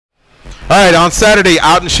right, on Saturday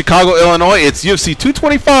out in Chicago, Illinois, it's UFC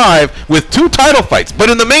 225 with 2 title fights. But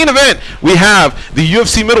in the main event, we have the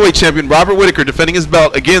UFC middleweight champion Robert Whittaker defending his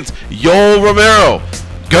belt against Yoel Romero.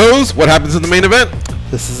 Goes, what happens in the main event?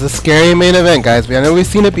 This is a scary main event, guys. I know we've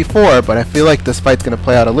seen it before, but I feel like this fight's going to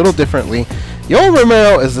play out a little differently. Yoel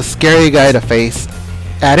Romero is a scary guy to face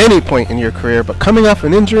at any point in your career, but coming off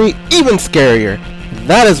an injury, even scarier.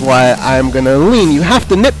 That is why I'm going to lean. You have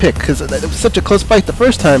to nitpick, because it was such a close fight the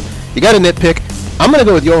first time. You got to nitpick. I'm going to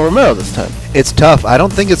go with Yoel Romero this time. It's tough. I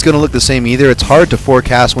don't think it's going to look the same either. It's hard to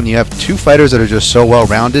forecast when you have 2 fighters that are just so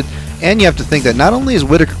well-rounded. And you have to think that not only is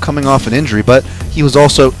Whittaker coming off an injury, but he was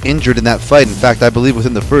also injured in that fight. In fact, I believe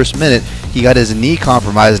within the first minute, he got his knee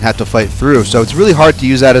compromised and had to fight through. So it's really hard to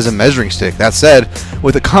use that as a measuring stick. That said,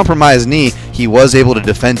 with a compromised knee, he was able to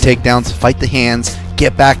defend takedowns, fight the hands,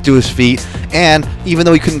 get back to his feet, and even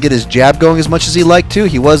though he couldn't get his jab going as much as he liked to,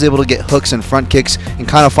 he was able to get hooks and front kicks and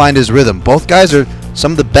kind of find his rhythm. Both guys are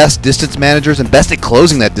some of the best distance managers and best at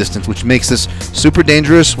closing that distance, which makes this super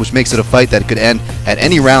dangerous, which makes it a fight that could end at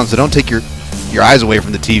any round, so don't take your eyes away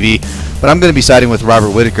from the TV. But I'm going to be siding with Robert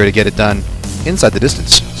Whittaker to get it done inside the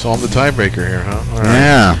distance. So I'm the tiebreaker here, huh? All right.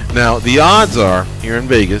 Yeah. Now, the odds are, here in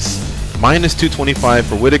Vegas, minus 225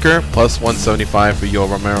 for Whittaker, plus 175 for Yoel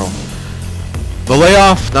Romero. The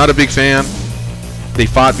layoff, not a big fan. They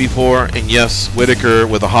fought before, and yes, Whittaker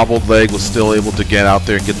with a hobbled leg was still able to get out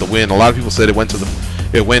there and get the win. A lot of people said it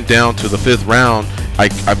went down to the 5th round.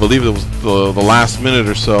 I believe it was the last minute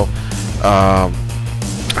or so.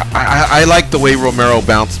 I like the way Romero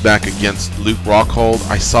bounced back against Luke Rockhold.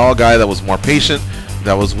 I saw a guy that was more patient,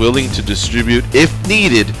 that was willing to distribute, if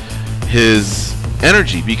needed, his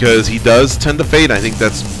energy, because he does tend to fade. I think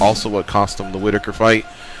that's also what cost him the Whittaker fight.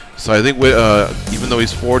 So I think even though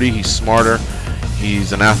he's 40, he's smarter.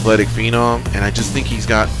 He's an athletic phenom, and I just think he's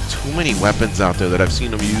got too many weapons out there that I've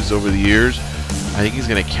seen him use over the years. I think he's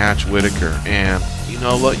going to catch Whittaker, and you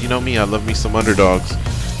know me, I love me some underdogs.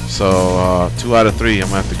 So 2 out of 3, I'm going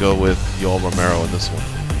to have to go with Yoel Romero in this one.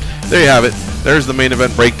 There you have it. There's the main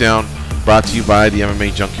event breakdown, brought to you by the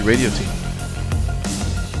MMA Junkie radio team.